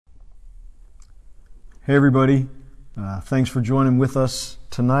Hey everybody, thanks for joining with us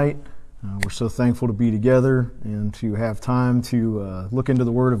tonight. We're so thankful to be together and to have time to look into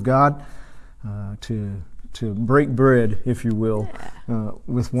the Word of God, to break bread, if you will,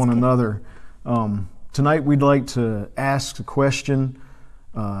 with one another. Tonight we'd like to ask the question,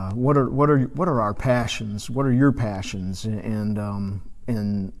 what are our passions? What are your passions? And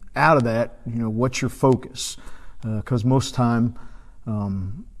out of that, what's your focus? Because most time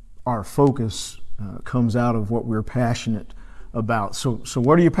our focus comes out of what we're passionate about. So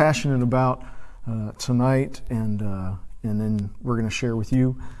what are you passionate about tonight? And then we're going to share with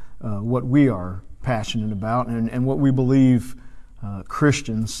you what we are passionate about and what we believe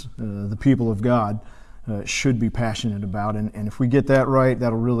Christians, the people of God, should be passionate about. And if we get that right,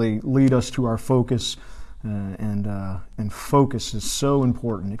 that'll really lead us to our focus. And focus is so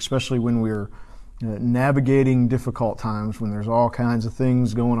important, especially when we're navigating difficult times, when there's all kinds of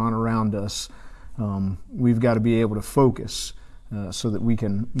things going on around us. We've got to be able to focus so that we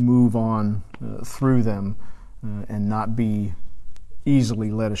can move on through them and not be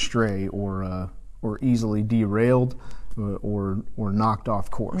easily led astray or easily derailed or knocked off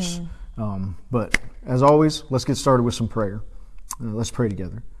course. But as always, let's get started with some prayer. Let's pray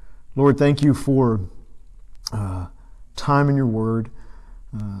together. Lord, thank you for time in your Word.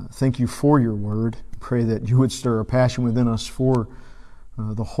 Thank you for your Word. Pray that you would stir a passion within us for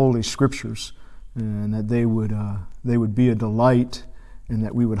the Holy Scriptures, and that they would be a delight, and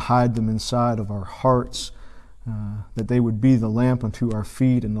that we would hide them inside of our hearts, that they would be the lamp unto our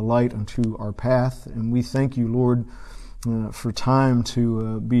feet and the light unto our path. And we thank you, Lord, for time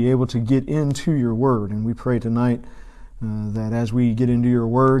to be able to get into your Word. And we pray tonight that as we get into your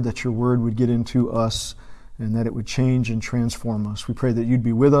Word, that your Word would get into us and that it would change and transform us. We pray that you'd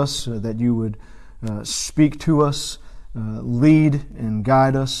be with us, that you would speak to us, lead and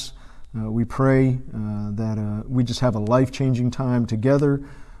guide us. We pray that we just have a life-changing time together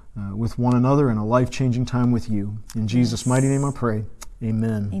with one another and a life-changing time with you. In Jesus' mighty name I pray.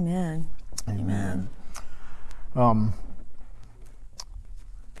 Amen. Amen. Amen.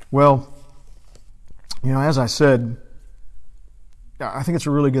 Well, as I said, I think it's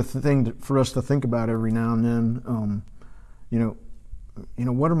a really good thing for us to think about every now and then.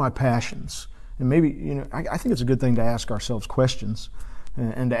 What are my passions? And maybe, I think it's a good thing to ask ourselves questions.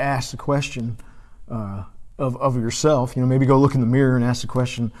 And to ask the question of yourself, maybe go look in the mirror and ask the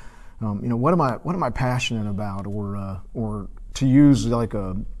question, what am I passionate about, or to use like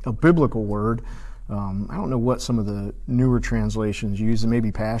a biblical word. I don't know what some of the newer translations use, and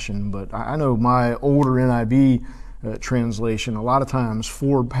maybe passion, but I know my older NIV translation a lot of times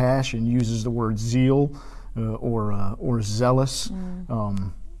for passion uses the word zeal or zealous.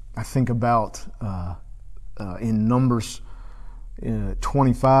 I think about in Numbers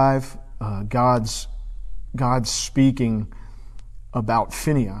 25, God's speaking about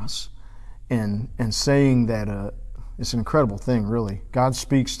Phinehas and saying that it's an incredible thing, really. God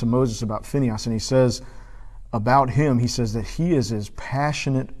speaks to Moses about Phinehas, and he says about him, he says that he is as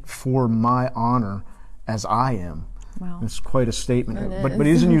passionate for my honor as I am. Wow. It's quite a statement. But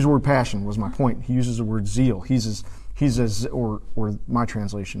he doesn't use the word passion, was my point. He uses the word zeal. He's as or my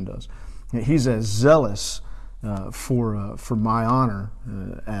translation does. He's as zealous for my honor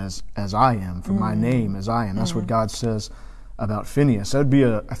as I am, for my name as I am. That's what God says about Phinehas. That'd be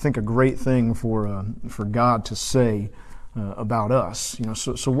I think a great thing for God to say about us.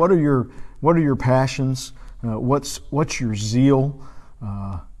 So what are your passions? What's your zeal?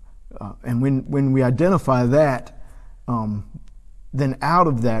 And when we identify that, then out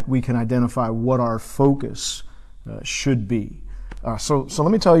of that we can identify what our focus should be. So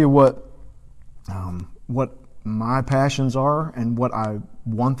let me tell you what my passions are and what I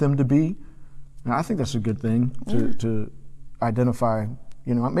want them to be. Now, I think that's a good thing to identify.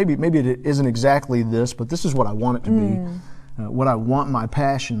 Maybe it isn't exactly this, but this is what I want it to be. What I want my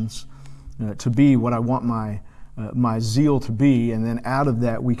passions to be, what I want my zeal to be, and then out of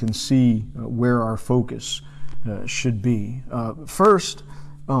that we can see where our focus should be. First,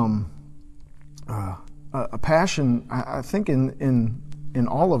 a passion. I think in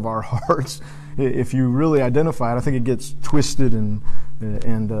all of our hearts, if you really identify it, I think it gets twisted and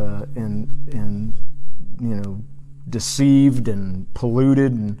deceived and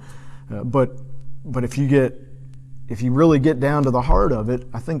polluted. But if you really get down to the heart of it,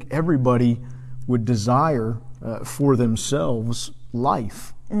 I think everybody would desire for themselves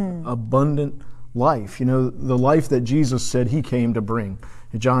life, abundant life. The life that Jesus said He came to bring.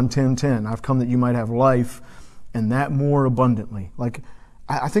 In John 10:10, I've come that you might have life, and that more abundantly.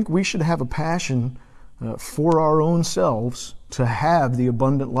 I think we should have a passion for our own selves to have the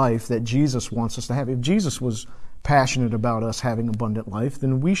abundant life that Jesus wants us to have. If Jesus was passionate about us having abundant life,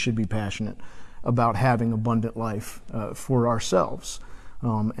 then we should be passionate about having abundant life for ourselves.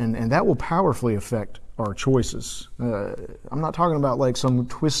 And that will powerfully affect our choices. I'm not talking about like some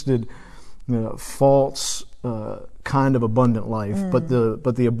twisted, false kind of abundant life, but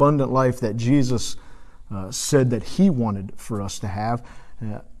the abundant life that Jesus said that He wanted for us to have.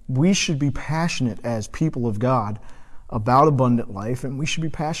 We should be passionate as people of God about abundant life, and we should be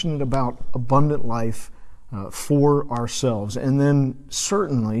passionate about abundant life for ourselves. And then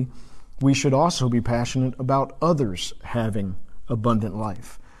certainly we should also be passionate about others having abundant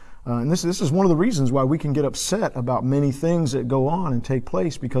life. And this is one of the reasons why we can get upset about many things that go on and take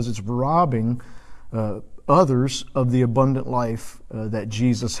place, because it's robbing others of the abundant life that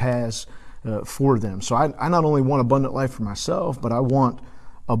Jesus has for them. So I not only want abundant life for myself, but I want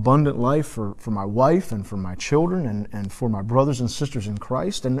abundant life for my wife and for my children and for my brothers and sisters in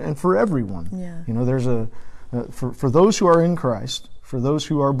Christ and for everyone. Yeah. You know, there's for those who are in Christ, for those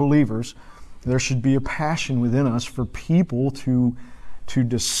who are believers, there should be a passion within us for people to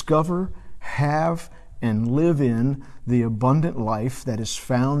discover, have, and live in the abundant life that is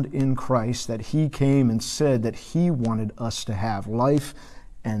found in Christ, that He came and said that He wanted us to have, life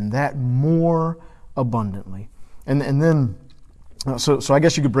and that more abundantly. And then so I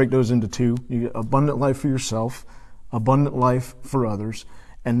guess you could break those into two. You get abundant life for yourself, abundant life for others,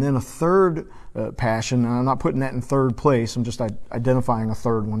 and then a third passion, and I'm not putting that in third place, I'm just identifying a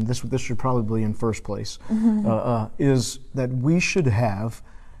third one. This should probably be in first place, is that we should have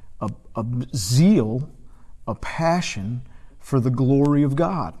a zeal, a passion for the glory of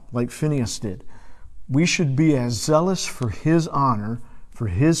God, like Phineas did. We should be as zealous for His honor, for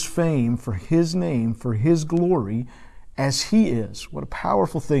His fame, for His name, for His glory, as He is. What a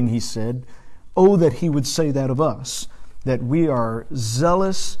powerful thing He said. Oh, that He would say that of us, that we are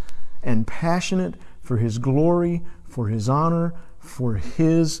zealous and passionate for His glory, for His honor, for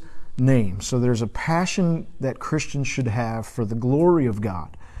His name. So there's a passion that Christians should have for the glory of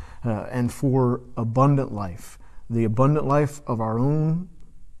God and for abundant life, the abundant life of our own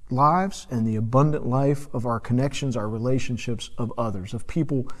lives and the abundant life of our connections, our relationships of others, of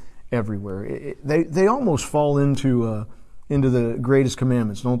people everywhere. They almost fall into the greatest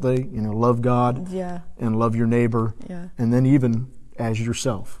commandments, don't they? You know, love God, and love your neighbor, and then even as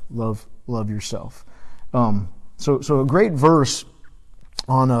yourself, love yourself. So a great verse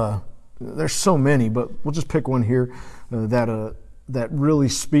on there's so many, but we'll just pick one here that really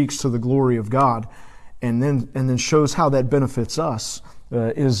speaks to the glory of God, and then shows how that benefits us.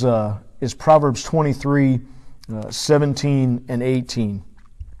 Is Proverbs 23, 17 and 18.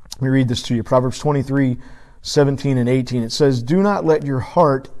 Let me read this to you. Proverbs 23, 17 and 18. It says, "Do not let your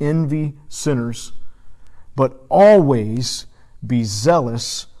heart envy sinners, but always be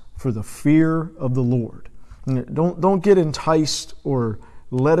zealous for the fear of the Lord." Don't get enticed or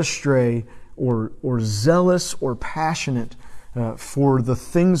led astray or zealous or passionate for the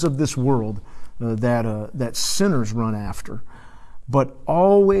things of this world that sinners run after, but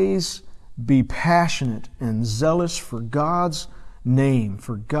always be passionate and zealous for God's name,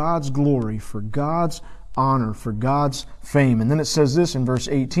 for God's glory, for God's honor, for God's fame. And then it says this in verse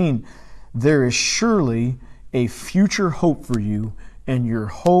 18, "There is surely a future hope for you, and your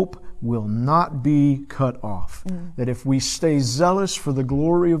hope will not be cut off." That if we stay zealous for the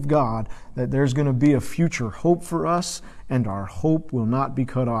glory of God, that there's going to be a future hope for us, and our hope will not be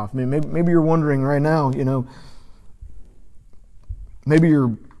cut off. I mean, maybe you're wondering right now, you know, maybe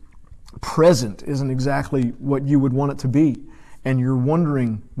your present isn't exactly what you would want it to be, and you're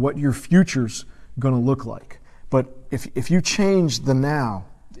wondering what your future's going to look like. But if you change the now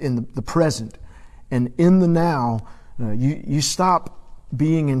in the present, and in the now, you stop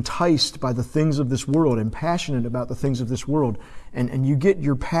being enticed by the things of this world and passionate about the things of this world, and you get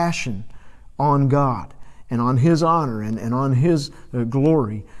your passion on God and on His honor and on His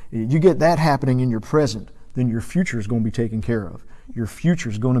glory, you get that happening in your present, then your future is going to be taken care of. Your future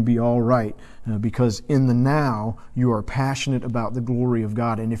is going to be all right because in the now you are passionate about the glory of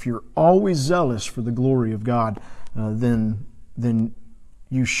God. And if you're always zealous for the glory of God, then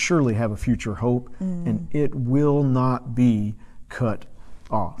you surely have a future hope, and it will not be cut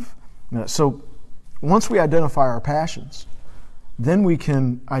off. So once we identify our passions, then we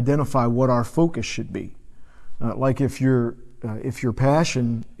can identify what our focus should be. Like if your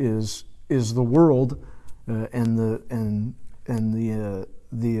passion is the world and the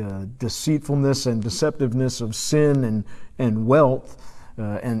deceitfulness and deceptiveness of sin and wealth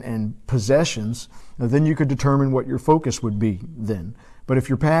and possessions, then you could determine what your focus would be then. But if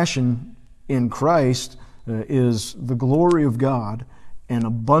your passion in Christ is the glory of God and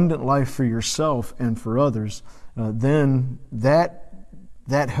abundant life for yourself and for others, then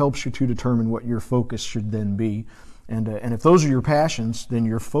that helps you to determine what your focus should then be. And if those are your passions, then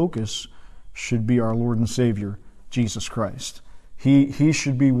your focus should be our Lord and Savior, Jesus Christ. He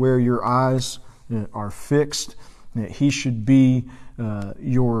should be where your eyes are fixed. He should be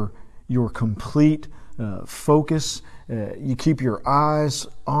your complete focus. You keep your eyes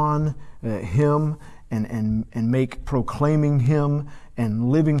on Him and make proclaiming Him and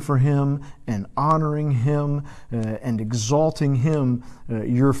living for Him and honoring Him and exalting Him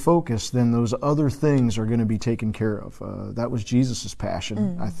your focus, then those other things are going to be taken care of. That was Jesus'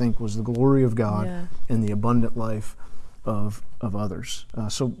 passion, I think, was the glory of God and the abundant life of others. I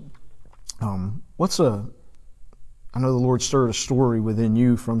know the Lord stirred a story within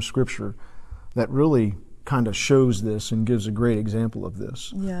you from Scripture that really kind of shows this and gives a great example of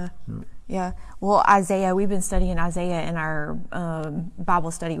this. Yeah. Well, Isaiah, we've been studying Isaiah in our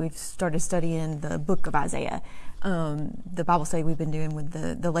Bible study. We've started studying the book of Isaiah. The Bible study we've been doing with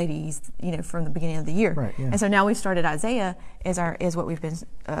the ladies, from the beginning of the year. Right, yeah. And so now we've started Isaiah is what we've been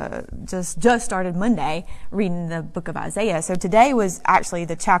just started Monday reading the book of Isaiah. So today was actually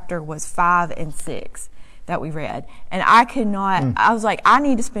the chapter was 5 and 6 that we read. And I was like, I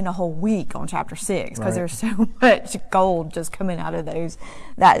need to spend a whole week on chapter 6 because there's so much gold just coming out of those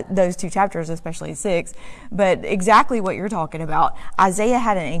two chapters, especially 6. But exactly what you're talking about, Isaiah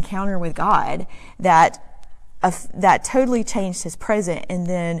had an encounter with God that totally changed his present, and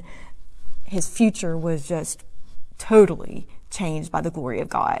then his future was just totally changed by the glory of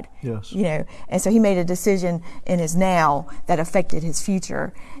God. Yes. And so he made a decision in his now that affected his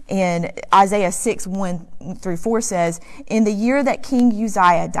future. And Isaiah 6:1-4 says, "In the year that King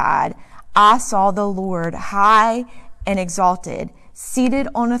Uzziah died, I saw the Lord high and exalted, seated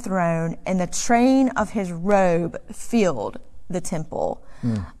on a throne, and the train of his robe filled the temple.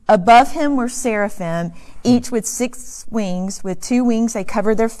 Above him were seraphim, each with 6 wings. With 2 wings they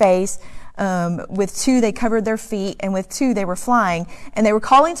covered their face, with 2 they covered their feet, and with 2 they were flying. And they were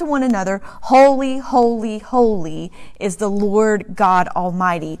calling to one another, Holy, holy, holy is the Lord God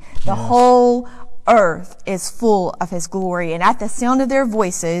Almighty. The whole earth is full of his glory. And at the sound of their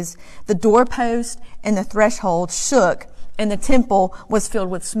voices, the doorpost and the threshold shook, and the temple was filled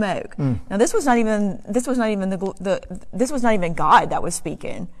with smoke." Now this was not even God that was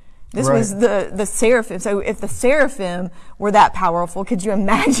speaking. This was the seraphim. So if the seraphim were that powerful, could you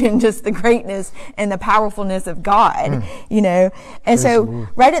imagine just the greatness and the powerfulness of God? And Praise so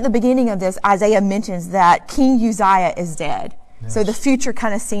right at the beginning of this, Isaiah mentions that King Uzziah is dead. Yes. So the future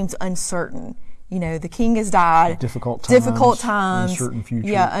kind of seems uncertain. The king has died. Difficult times. Uncertain future.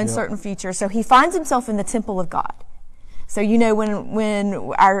 Yeah, uncertain future. So he finds himself in the temple of God. So,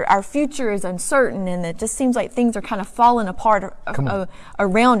 when our future is uncertain and it just seems like things are kind of falling apart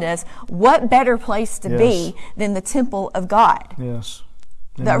around us, what better place to be than the temple of God? Yes.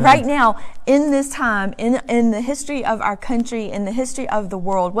 That right now, in this time, in the history of our country, in the history of the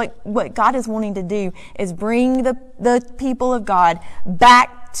world, what God is wanting to do is bring the people of God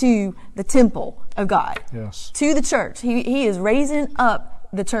back to the temple of God. Yes. To the church. He is raising up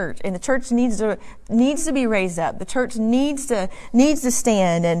the church, and the church needs to be raised up. The church needs to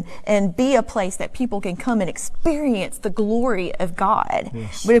stand and be a place that people can come and experience the glory of God.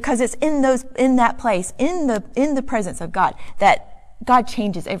 Yes. Because it's in that place, in the presence of God, that God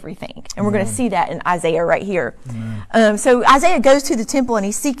changes everything. And we're going to see that in Isaiah right here. So Isaiah goes to the temple and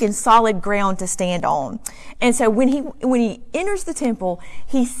he's seeking solid ground to stand on. And so when he enters the temple,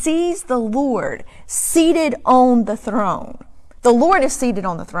 he sees the Lord seated on the throne. The Lord is seated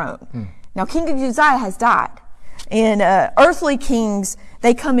on the throne. Now, King Uzziah has died. And earthly kings,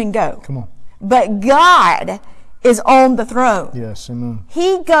 they come and go. Come on. But God is on the throne. Yes, amen.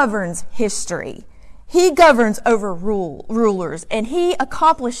 He governs history. He governs over rulers, and he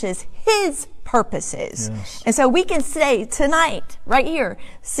accomplishes his purposes. Yes. And so we can say tonight, right here,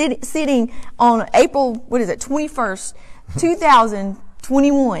 sitting on April, 21st,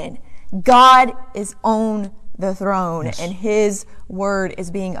 2021, God is on the throne, and his word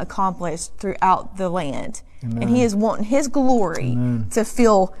is being accomplished throughout the land. Amen. And he is wanting his glory to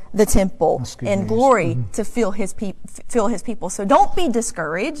fill the temple, and glory to fill his people. So don't be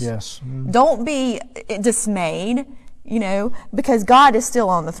discouraged. Yes. Don't be dismayed, because God is still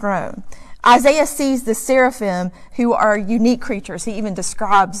on the throne. Isaiah sees the seraphim, who are unique creatures. He even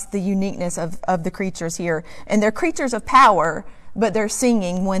describes the uniqueness of the creatures here. And they're creatures of power, but they're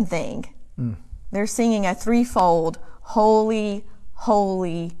singing one thing. They're singing a threefold, holy,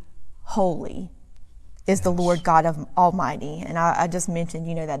 holy, holy is the Lord God of Almighty. And I just mentioned,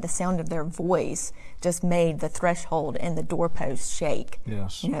 that the sound of their voice just made the threshold and the doorpost shake.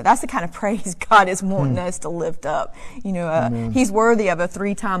 Yes. That's the kind of praise God is wanting us to lift up. He's worthy of a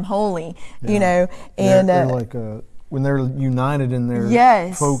 3-time holy, and they're like when they're united in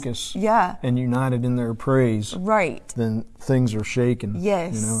their focus and united in their praise, right? Then things are shaken.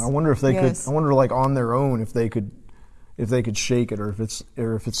 Yes. I wonder if they could. I wonder, like, on their own, if they could shake it, or if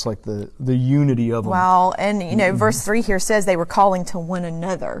it's like the unity of them. Well, and verse 3 here says they were calling to one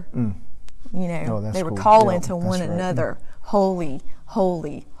another. They were calling to one another, holy,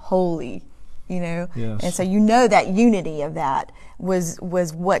 holy, holy. Yes. And so that unity of that was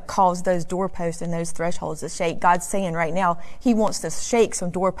what caused those doorposts and those thresholds to shake. God's saying right now He wants to shake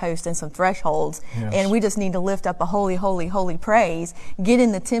some doorposts and some thresholds, and we just need to lift up a holy, holy, holy praise, get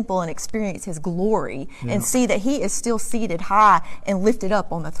in the temple and experience His glory, and see that He is still seated high and lifted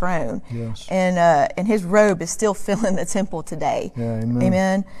up on the throne. Yes. And His robe is still filling the temple today. Yeah,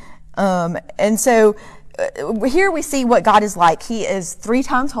 amen. And so here we see what God is like. He is 3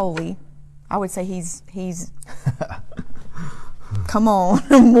 times holy. I would say he's come on,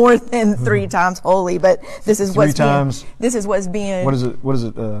 more than 3 times holy, but this is what's being. What is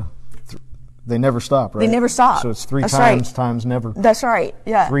it? They never stop, right? They never stop. So it's 3 That's times right. times never. That's right.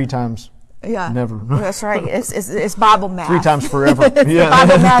 Yeah. 3 times. Yeah. Never. That's right. It's Bible math. 3 times forever. It's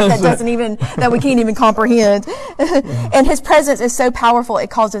Bible math that we can't even comprehend. And His presence is so powerful it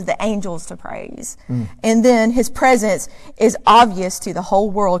causes the angels to praise. And then His presence is obvious to the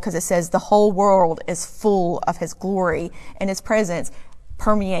whole world because it says the whole world is full of His glory, and His presence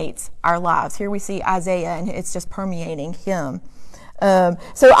permeates our lives. Here we see Isaiah, and it's just permeating him.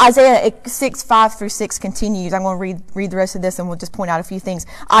 So Isaiah 6:5-6 continues. I'm going to read the rest of this, and we'll just point out a few things.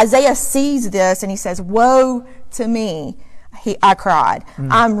 Isaiah sees this, and he says, "Woe to me, I cried.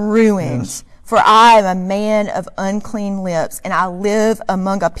 I'm ruined. Yes. For I am a man of unclean lips, and I live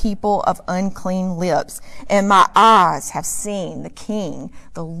among a people of unclean lips. And my eyes have seen the King,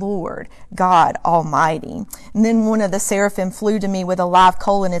 the Lord, God Almighty." And then one of the seraphim flew to me with a live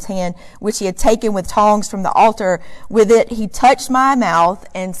coal in his hand, which he had taken with tongs from the altar. With it he touched my mouth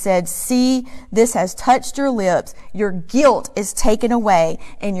and said, "See, this has touched your lips. Your guilt is taken away,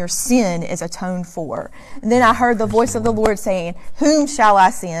 and your sin is atoned for." And then I heard the voice of the Lord saying, "Whom shall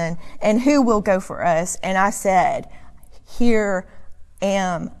I send, and who will go for us?" And I said, "Here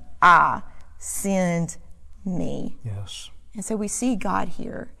am I, send me." Yes. And so we see God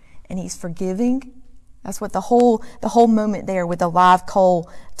here, and He's forgiving. That's what the whole moment there with the live coal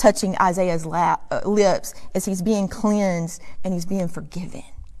touching Isaiah's lips is He's being cleansed and He's being forgiven.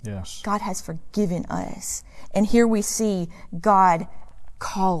 Yes. God has forgiven us. And here we see God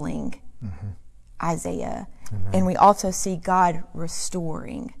calling Isaiah. Amen. And we also see God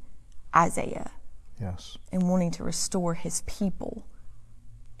restoring Isaiah. Yes. And wanting to restore His people.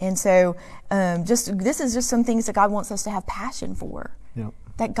 And so this is just some things that God wants us to have passion for. Yep.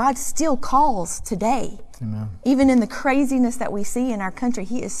 That God still calls today. Amen. Even in the craziness that we see in our country,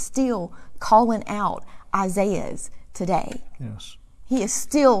 He is still calling out Isaiah's today. Yes. He is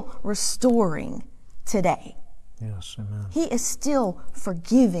still restoring today. Yes. Amen. He is still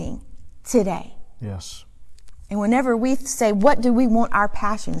forgiving today. Yes. And whenever we say, what do we want our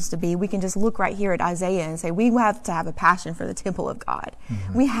passions to be? We can just look right here at Isaiah and say, we have to have a passion for the temple of God.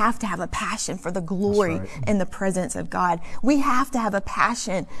 We have to have a passion for the glory and the presence of God. We have to have a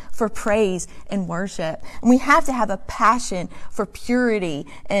passion for praise and worship. And we have to have a passion for purity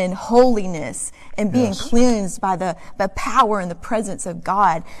and holiness and being cleansed by the power and the presence of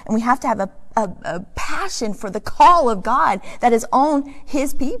God. And we have to have a passion for the call of God that is on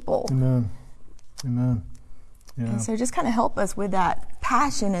His people. Amen. Amen. Yeah. And so just kind of help us with that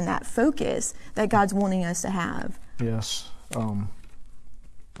passion and that focus that God's wanting us to have. Yes.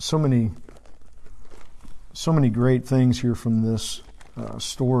 So many great things here from this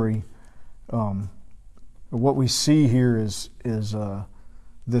story. What we see here is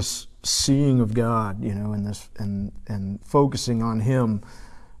this seeing of God, and focusing on Him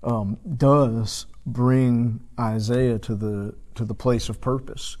does bring Isaiah to the place of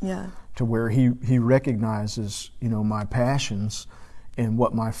purpose. Yeah. To where he recognizes, my passions and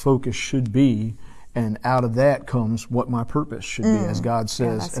what my focus should be, and out of that comes what my purpose should be. As God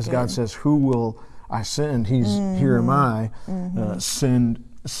says, God says, "Who will I send?" He's "Here am I, send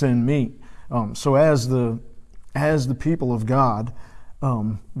me." So as the people of God,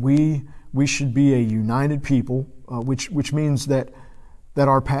 we should be a united people, which means that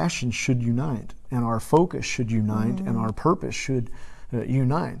our passions should unite, and our focus should unite, and our purpose should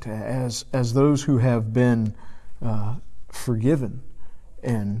unite as those who have been forgiven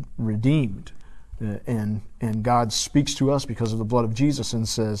and redeemed. and God speaks to us because of the blood of Jesus and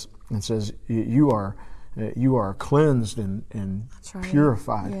says you are cleansed and right.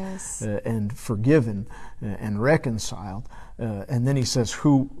 purified, Yes. and forgiven and reconciled, and then he says,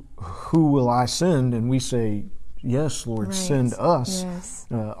 who will I send? And we say, yes, Lord, Right. send us. Yes.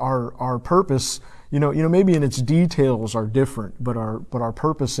 Our purpose, maybe in its details are different, but our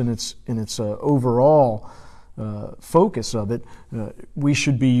purpose in its overall focus of it, we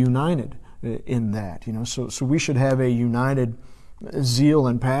should be united in that. So we should have a united zeal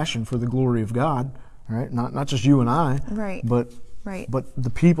and passion for the glory of God. Right? Not just you and I, Right. but Right. the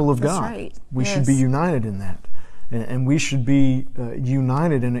people of That's God. right. We Yes. should be united in that. And we should be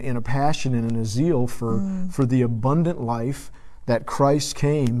united in a passion and in a zeal for the abundant life that Christ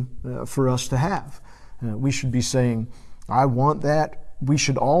came for us to have. We should be saying, I want that. We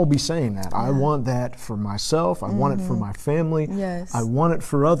should all be saying that. I want that for myself. I want it for my family. Yes. I want it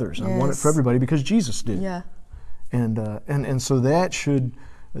for others. I want it for Yes. everybody because Jesus did. Yeah. And so that should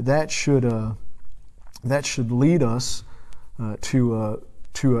lead us to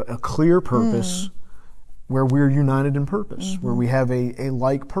a clear purpose where we're united in purpose, where we have a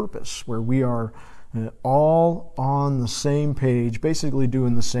like purpose, where we are all on the same page, basically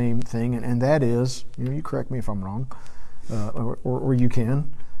doing the same thing, and that is, you correct me if I'm wrong, or you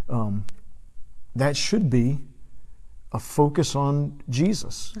can, that should be a focus on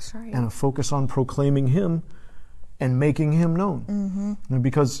Jesus. That's right. And a focus on proclaiming Him and making Him known.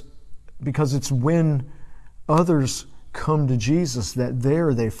 Because it's when others come to Jesus that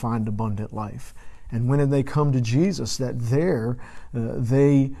there they find abundant life. And when they come to Jesus, that there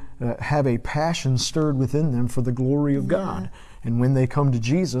they have a passion stirred within them for the glory of God. And when they come to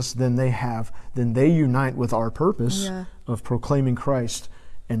Jesus, then they unite with our purpose of proclaiming Christ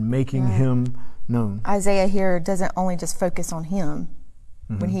and making Him known. Isaiah here doesn't only just focus on him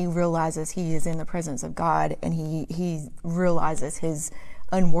when he realizes he is in the presence of God, and he realizes his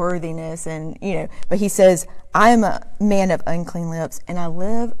unworthiness, and but he says, I am a man of unclean lips, and I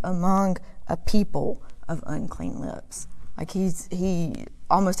live among a people of unclean lips. Like he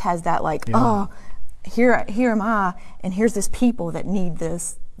almost has that here am I, and here's this people that need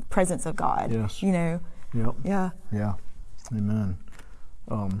this presence of God. Yes. Yep. Yeah. Amen.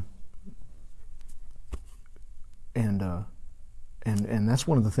 And that's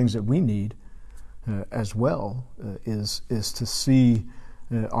one of the things that we need as well, is to see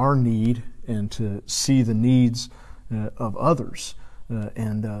our need and to see the needs of others.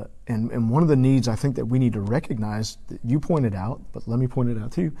 And one of the needs I think that we need to recognize, that you pointed out, but let me point it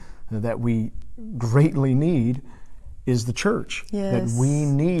out too, that we greatly need is the church. Yes. That we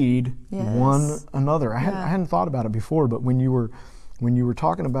need one another. I hadn't thought about it before, but when you were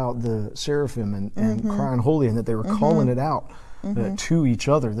talking about the seraphim and crying holy, and that they were calling it out to each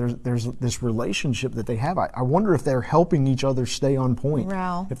other, there's this relationship that they have. I wonder if they're helping each other stay on point.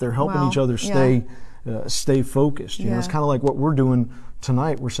 Wow. If they're helping Wow. each other stay focused. It's kind of like what we're doing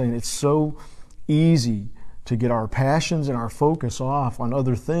tonight. We're saying it's so easy to get our passions and our focus off on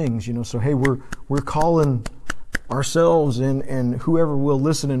other things. So hey, we're calling ourselves and whoever will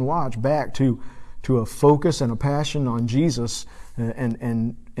listen and watch back to a focus and a passion on Jesus,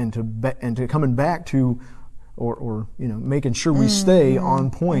 and to coming back to or making sure we stay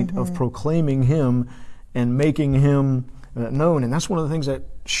on point of proclaiming Him and making Him known. And that's one of the things that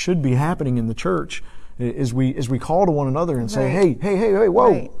should be happening in the church, is we call to one another and say, hey,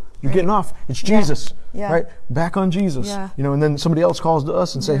 whoa, you're getting off. It's Jesus, right? Back on Jesus. Yeah. And then somebody else calls to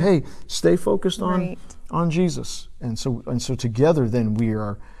us and say, hey, stay focused on Jesus. And so together then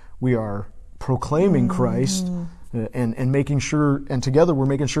we are proclaiming Christ, and making sure, and together we're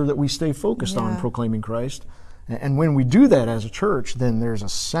making sure that we stay focused on proclaiming Christ. And when we do that as a church, then there's a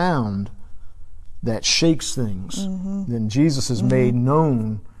sound that shakes things. Then Jesus is made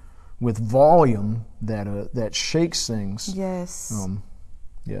known with volume that shakes things. Yes.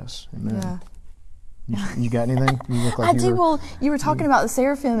 Yes. Amen. Yeah. You got anything? You look like I do. Well, you were talking about the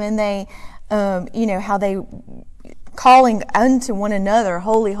seraphim, and they, how they calling unto one another,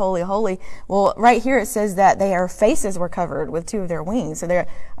 holy, holy, holy. Well, right here it says that their faces were covered with two of their wings. So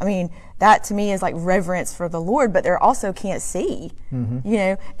that to me is like reverence for the Lord, but they also can't see,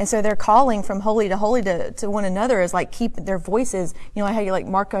 and so they're calling from holy to holy to one another, is like keep their voices, like how you like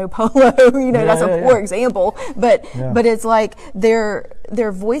Marco Polo, that's a poor example, but it's like their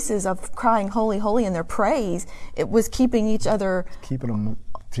voices of crying holy, holy, and their praise, it was keeping each other, keeping them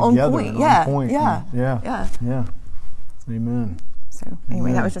together on point. On point. Yeah. Amen. So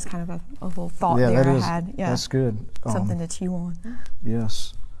anyway, that was just kind of a little thought there I had. Yeah, that's good. Something to chew on.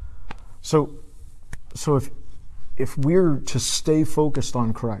 Yes. So if we're to stay focused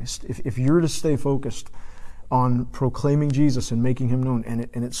on Christ, if you're to stay focused on proclaiming Jesus and making Him known, and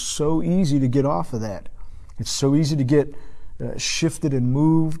it's so easy to get off of that. It's so easy to get shifted and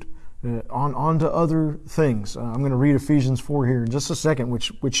moved onto other things. I'm going to read Ephesians 4 here in just a second,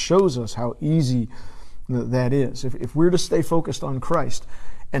 which shows us how easy that is. If we're to stay focused on Christ,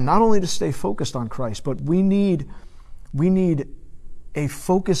 and not only to stay focused on Christ, but we need a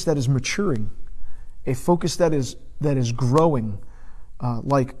focus that is maturing, a focus that is growing.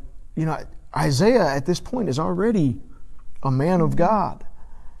 Isaiah at this point is already a man of God,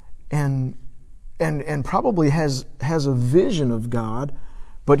 and probably has a vision of God,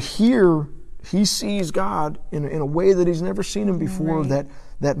 but here he sees God in a way that he's never seen Him before. Right.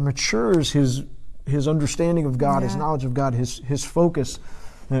 That matures his understanding of God, his knowledge of God, his focus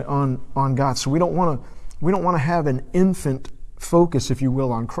on God. So we don't want to have an infant focus, if you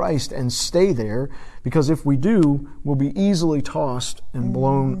will, on Christ and stay there, because if we do, we'll be easily tossed and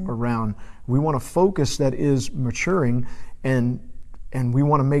blown around. We want a focus that is maturing, and we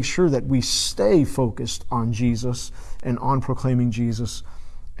want to make sure that we stay focused on Jesus and on proclaiming Jesus.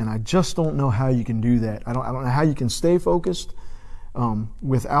 And I just don't know how you can do that. I don't know how you can stay focused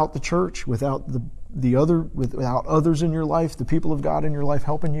without the church, without without others in your life, the people of God in your life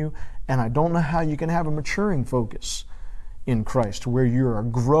helping you. And I don't know how you can have a maturing focus in Christ, where you are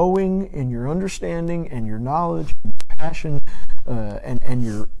growing in your understanding and your knowledge, and your passion,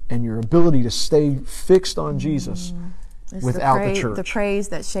 and your ability to stay fixed on Jesus without the church. The praise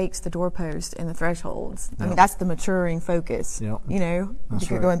that shakes the doorpost and the thresholds. Yep. I mean, that's the maturing focus. Yep.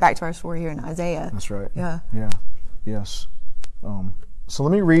 That's right. Going back to our story here in Isaiah. That's right. Yeah. Yes. So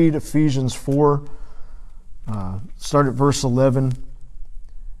let me read Ephesians 4. Start at verse 11.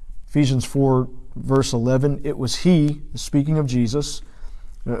 Ephesians 4, verse 11. It was He, speaking of Jesus,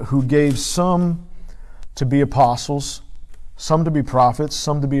 who gave some to be apostles, some to be prophets,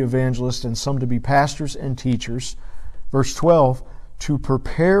 some to be evangelists, and some to be pastors and teachers. Verse 12, to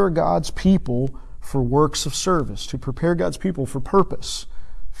prepare God's people for works of service, to prepare God's people for purpose,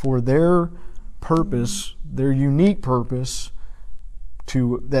 for their purpose, their unique purpose,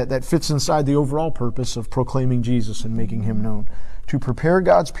 that fits inside the overall purpose of proclaiming Jesus and making Him known. To prepare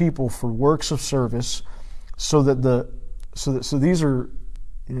God's people for works of service, so these are,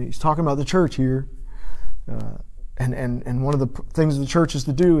 he's talking about the church here, and one of the things the church is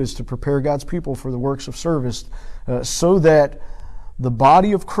to do is to prepare God's people for the works of service, so that the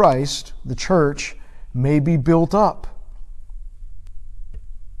body of Christ, the church, may be built up.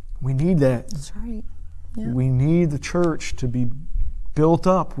 We need that. That's right. Yeah. We need the church to be built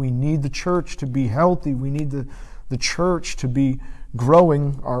up. We need the church to be healthy. We need the church to be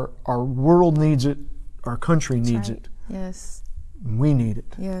growing. Our world needs it. Our country needs it. Yes. We need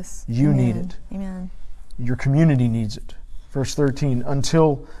it. Yes. You need it. Amen. Your community needs it. Verse 13,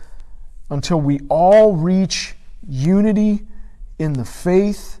 until we all reach unity in the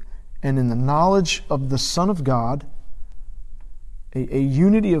faith and in the knowledge of the Son of God, a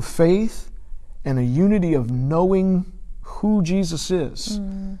unity of faith and a unity of knowing who Jesus is,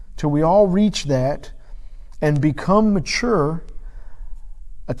 till we all reach that and become mature,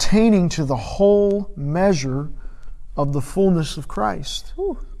 attaining to the whole measure of the fullness of Christ.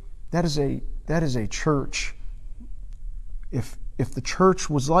 Ooh. That is a church. If the church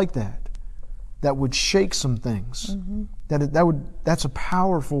was like that would shake some things. That's a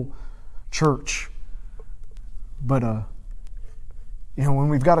powerful church. But when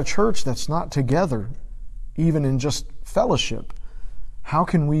we've got a church that's not together, even in just fellowship, how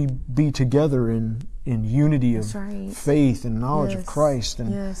can we be together in unity of faith and knowledge of Christ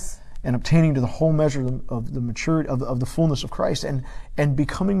and obtaining to the whole measure of the maturity of the fullness of Christ and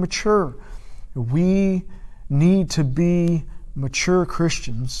becoming mature? We need to be mature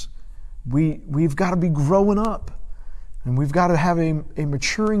Christians. We've got to be growing up, and we've got to have a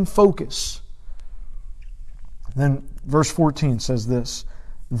maturing focus. Then verse 14 says this,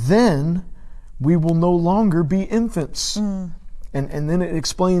 then we will no longer be infants. And then it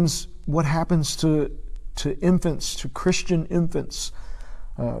explains what happens to infants, to Christian infants,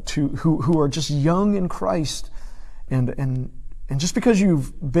 who are just young in Christ. And just because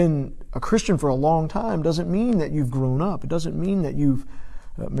you've been a Christian for a long time doesn't mean that you've grown up. It doesn't mean that you've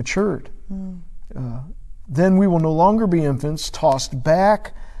matured. Then we will no longer be infants, tossed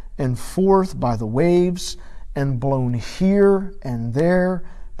back and forth by the waves and blown here and there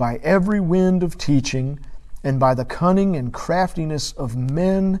by every wind of teaching, and by the cunning and craftiness of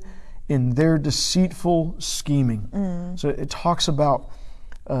men in their deceitful scheming. So it talks about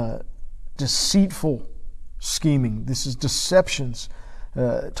deceitful scheming. This is deceptions.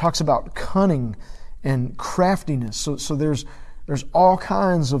 It talks about cunning and craftiness. So there's all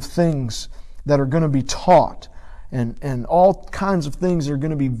kinds of things that are going to be taught, and all kinds of things that are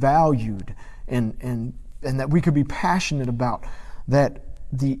going to be valued, and that we could be passionate about, that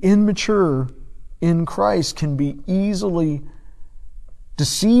the immature in Christ can be easily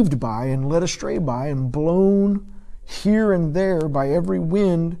deceived by and led astray by and blown here and there by every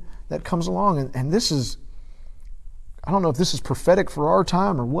wind that comes along. And this is, I don't know if this is prophetic for our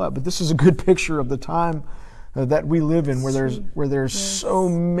time or what, but this is a good picture of the time that we live in, where there's so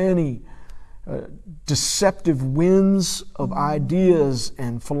many deceptive winds of ideas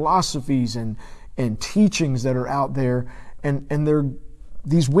and philosophies and teachings that are out there, and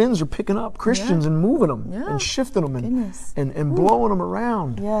these winds are picking up Christians and moving them and shifting them and blowing them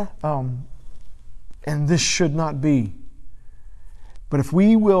around. Yeah. And this should not be. But if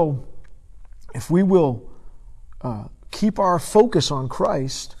we will keep our focus on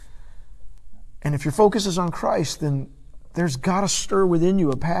Christ, and if your focus is on Christ, then there's got to stir within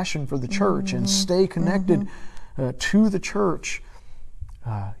you a passion for the church and stay connected to the church.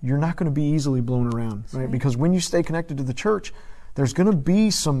 You're not going to be easily blown around, right? Because when you stay connected to the church, there's going to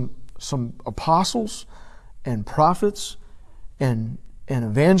be some apostles and prophets and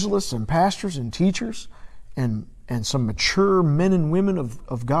evangelists and pastors and teachers and some mature men and women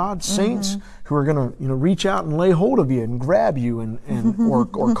of God, saints, who are going to reach out and lay hold of you and grab you and or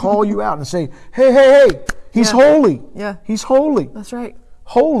call you out and say, hey, he's holy. Yeah. He's holy. That's right.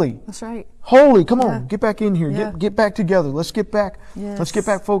 Holy. That's right. Holy. Come on, get back in here. Yeah. Get back together. Let's get back. Yes. Let's get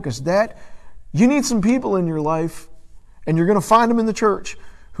back focused. You need some people in your life, and you're going to find them in the church,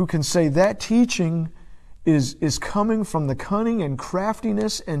 who can say that teaching is coming from the cunning and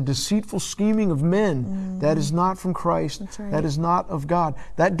craftiness and deceitful scheming of men. That is not from Christ. That's right. That is not of God.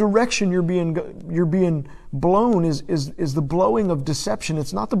 That direction you're being blown is the blowing of deception.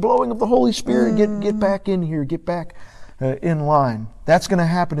 It's not the blowing of the Holy Spirit. Get back in here. Get back in line. That's going to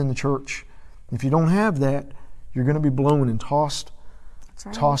happen in the church. If you don't have that, you're going to be blown and tossed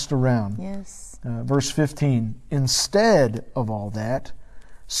around. Yes. Verse 15, instead of all that,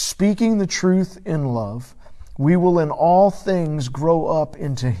 speaking the truth in love, we will in all things grow up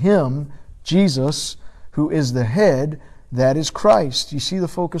into Him, Jesus, who is the head, that is Christ. You see the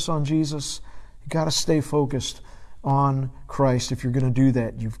focus on Jesus? You've got to stay focused on Christ. If you're going to do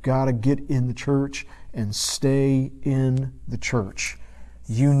that, you've got to get in the church and stay in the church.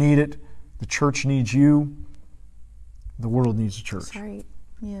 You need it. The church needs you. The world needs the church. That's right.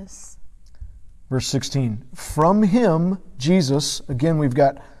 Yes. Verse 16, from Him, Jesus, again we've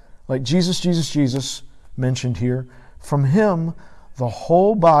got like Jesus mentioned here. From Him, the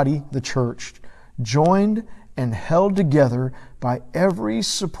whole body, the church, joined and held together by every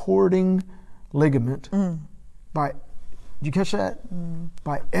supporting ligament. Did you catch that?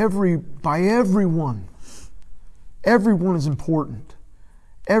 By everyone. Everyone is important.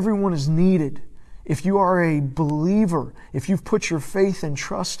 Everyone is needed. If you are a believer, if you've put your faith and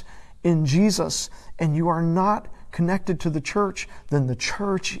trust in Jesus and you are not connected to the church, then the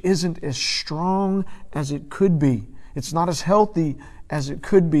church isn't as strong as it could be. It's not as healthy as it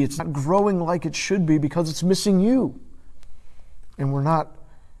could be. It's not growing like it should be because it's missing you. And we're not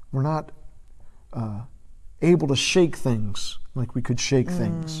able to shake things like we could shake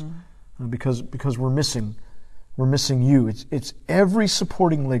things because we're missing you. It's every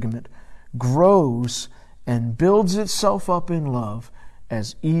supporting ligament grows and builds itself up in love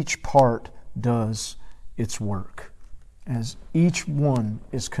as each part does its work, as each one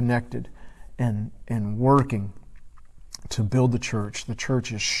is connected and working to build the church. The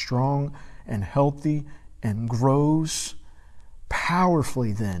church is strong and healthy and grows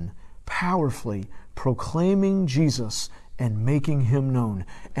powerfully proclaiming Jesus and making Him known.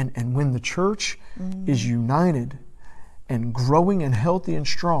 And when the church is united and growing and healthy and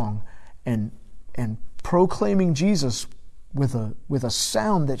strong and proclaiming Jesus with a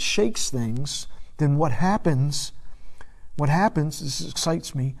sound that shakes things, then what happens, this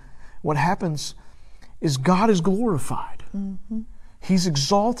excites me, what happens is God is glorified. He's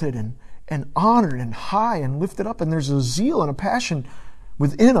exalted and honored and high and lifted up, and there's a zeal and a passion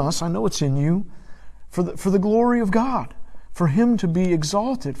within us, I know it's in you, for the glory of God, for Him to be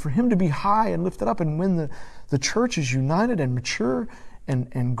exalted, for Him to be high and lifted up. And when the church is united and mature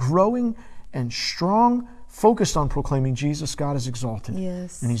and growing and strong, focused on proclaiming Jesus, God is exalted.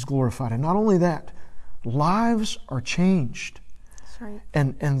 Yes. And He's glorified. And not only that, lives are changed. That's right.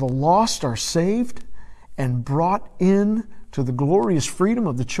 And the lost are saved and brought in to the glorious freedom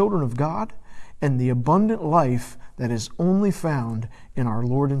of the children of God and the abundant life that is only found in our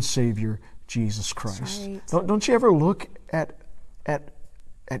Lord and Savior, Jesus Christ. Right. Don't you ever look at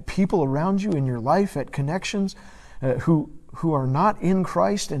at people around you in your life, at connections who are not in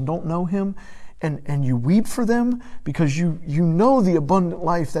Christ and don't know Him, and you weep for them because you know the abundant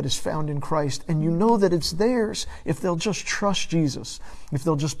life that is found in Christ, and you know that it's theirs if they'll just trust Jesus, if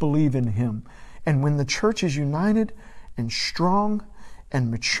they'll just believe in Him. And when the church is united and strong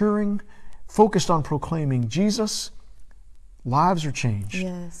and maturing, focused on proclaiming Jesus, lives are changed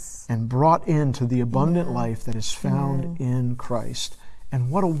and brought into the abundant life that is found in Christ.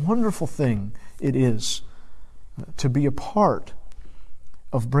 And what a wonderful thing it is to be a part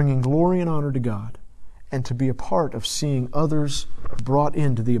of bringing glory and honor to God, and to be a part of seeing others brought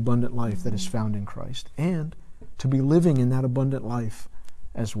into the abundant life that is found in Christ, and to be living in that abundant life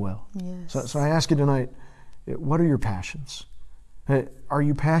as well. So I ask you tonight, what are your passions? Are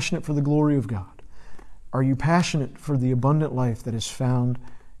you passionate for the glory of God? Are you passionate for the abundant life that is found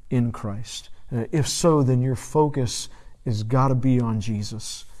in Christ? If so, then your focus has got to be on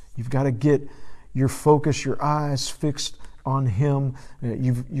Jesus. You've got to get your focus, your eyes fixed on Him.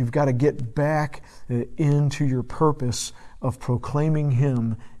 You've got to get back into your purpose of proclaiming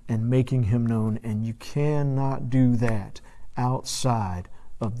Him and making Him known. And you cannot do that outside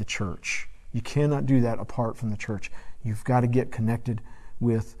of the church. You cannot do that apart from the church. You've got to get connected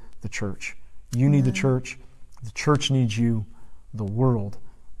with the church. You need the church needs you. The world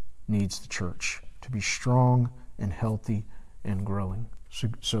needs the church to be strong and healthy and growing.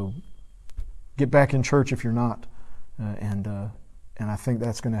 So get back in church if you're not. And I think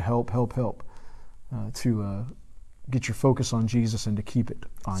that's going to help to get your focus on Jesus and to keep it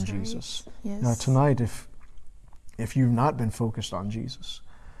on Jesus. Now tonight, if you've not been focused on Jesus,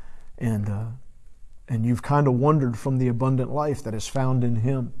 and you've kind of wandered from the abundant life that is found in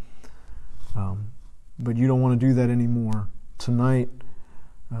Him, but you don't want to do that anymore, tonight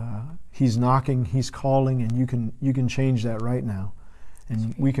He's knocking, He's calling, and you can change that right now.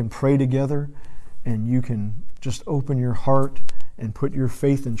 And we can pray together, and you can just open your heart and put your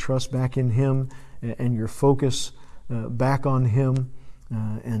faith and trust back in Him, and your focus back on Him,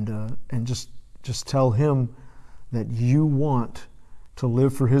 and just tell Him that you want to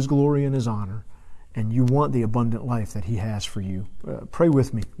live for His glory and His honor, and you want the abundant life that He has for you. Pray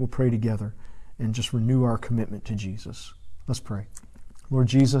with me. We'll pray together and just renew our commitment to Jesus. Let's pray. Lord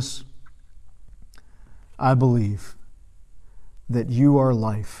Jesus, I believe that You are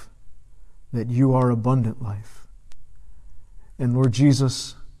life, that You are abundant life. And Lord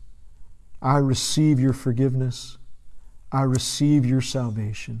Jesus, I receive Your forgiveness. I receive Your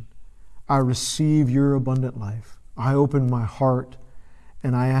salvation. I receive Your abundant life. I open my heart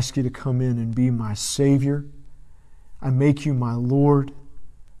and I ask You to come in and be my Savior. I make You my Lord.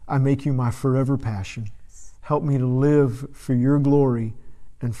 I make You my forever passion. Help me to live for Your glory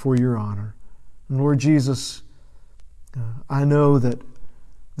and for Your honor. And Lord Jesus, I know that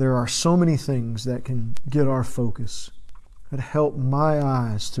there are so many things that can get our focus, that help my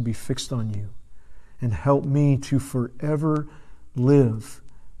eyes to be fixed on You, and help me to forever live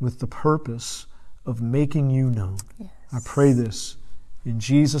with the purpose of making You known. I pray this in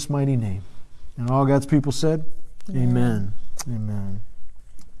Jesus' mighty name. And all God's people said, Amen. Amen.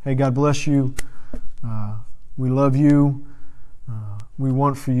 Hey, God bless you. We love you. We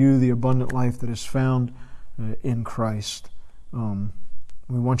want for you the abundant life that is found in Christ.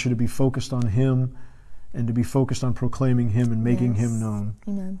 We want you to be focused on Him and to be focused on proclaiming Him and making Him known.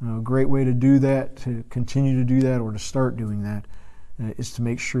 Amen. A great way to do that, to continue to do that, or to start doing that, is to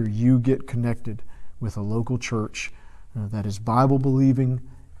make sure you get connected with a local church that is Bible-believing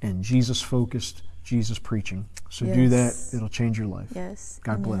and Jesus-focused, Jesus-preaching. So do that. It'll change your life. Yes.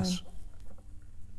 God Amen. bless.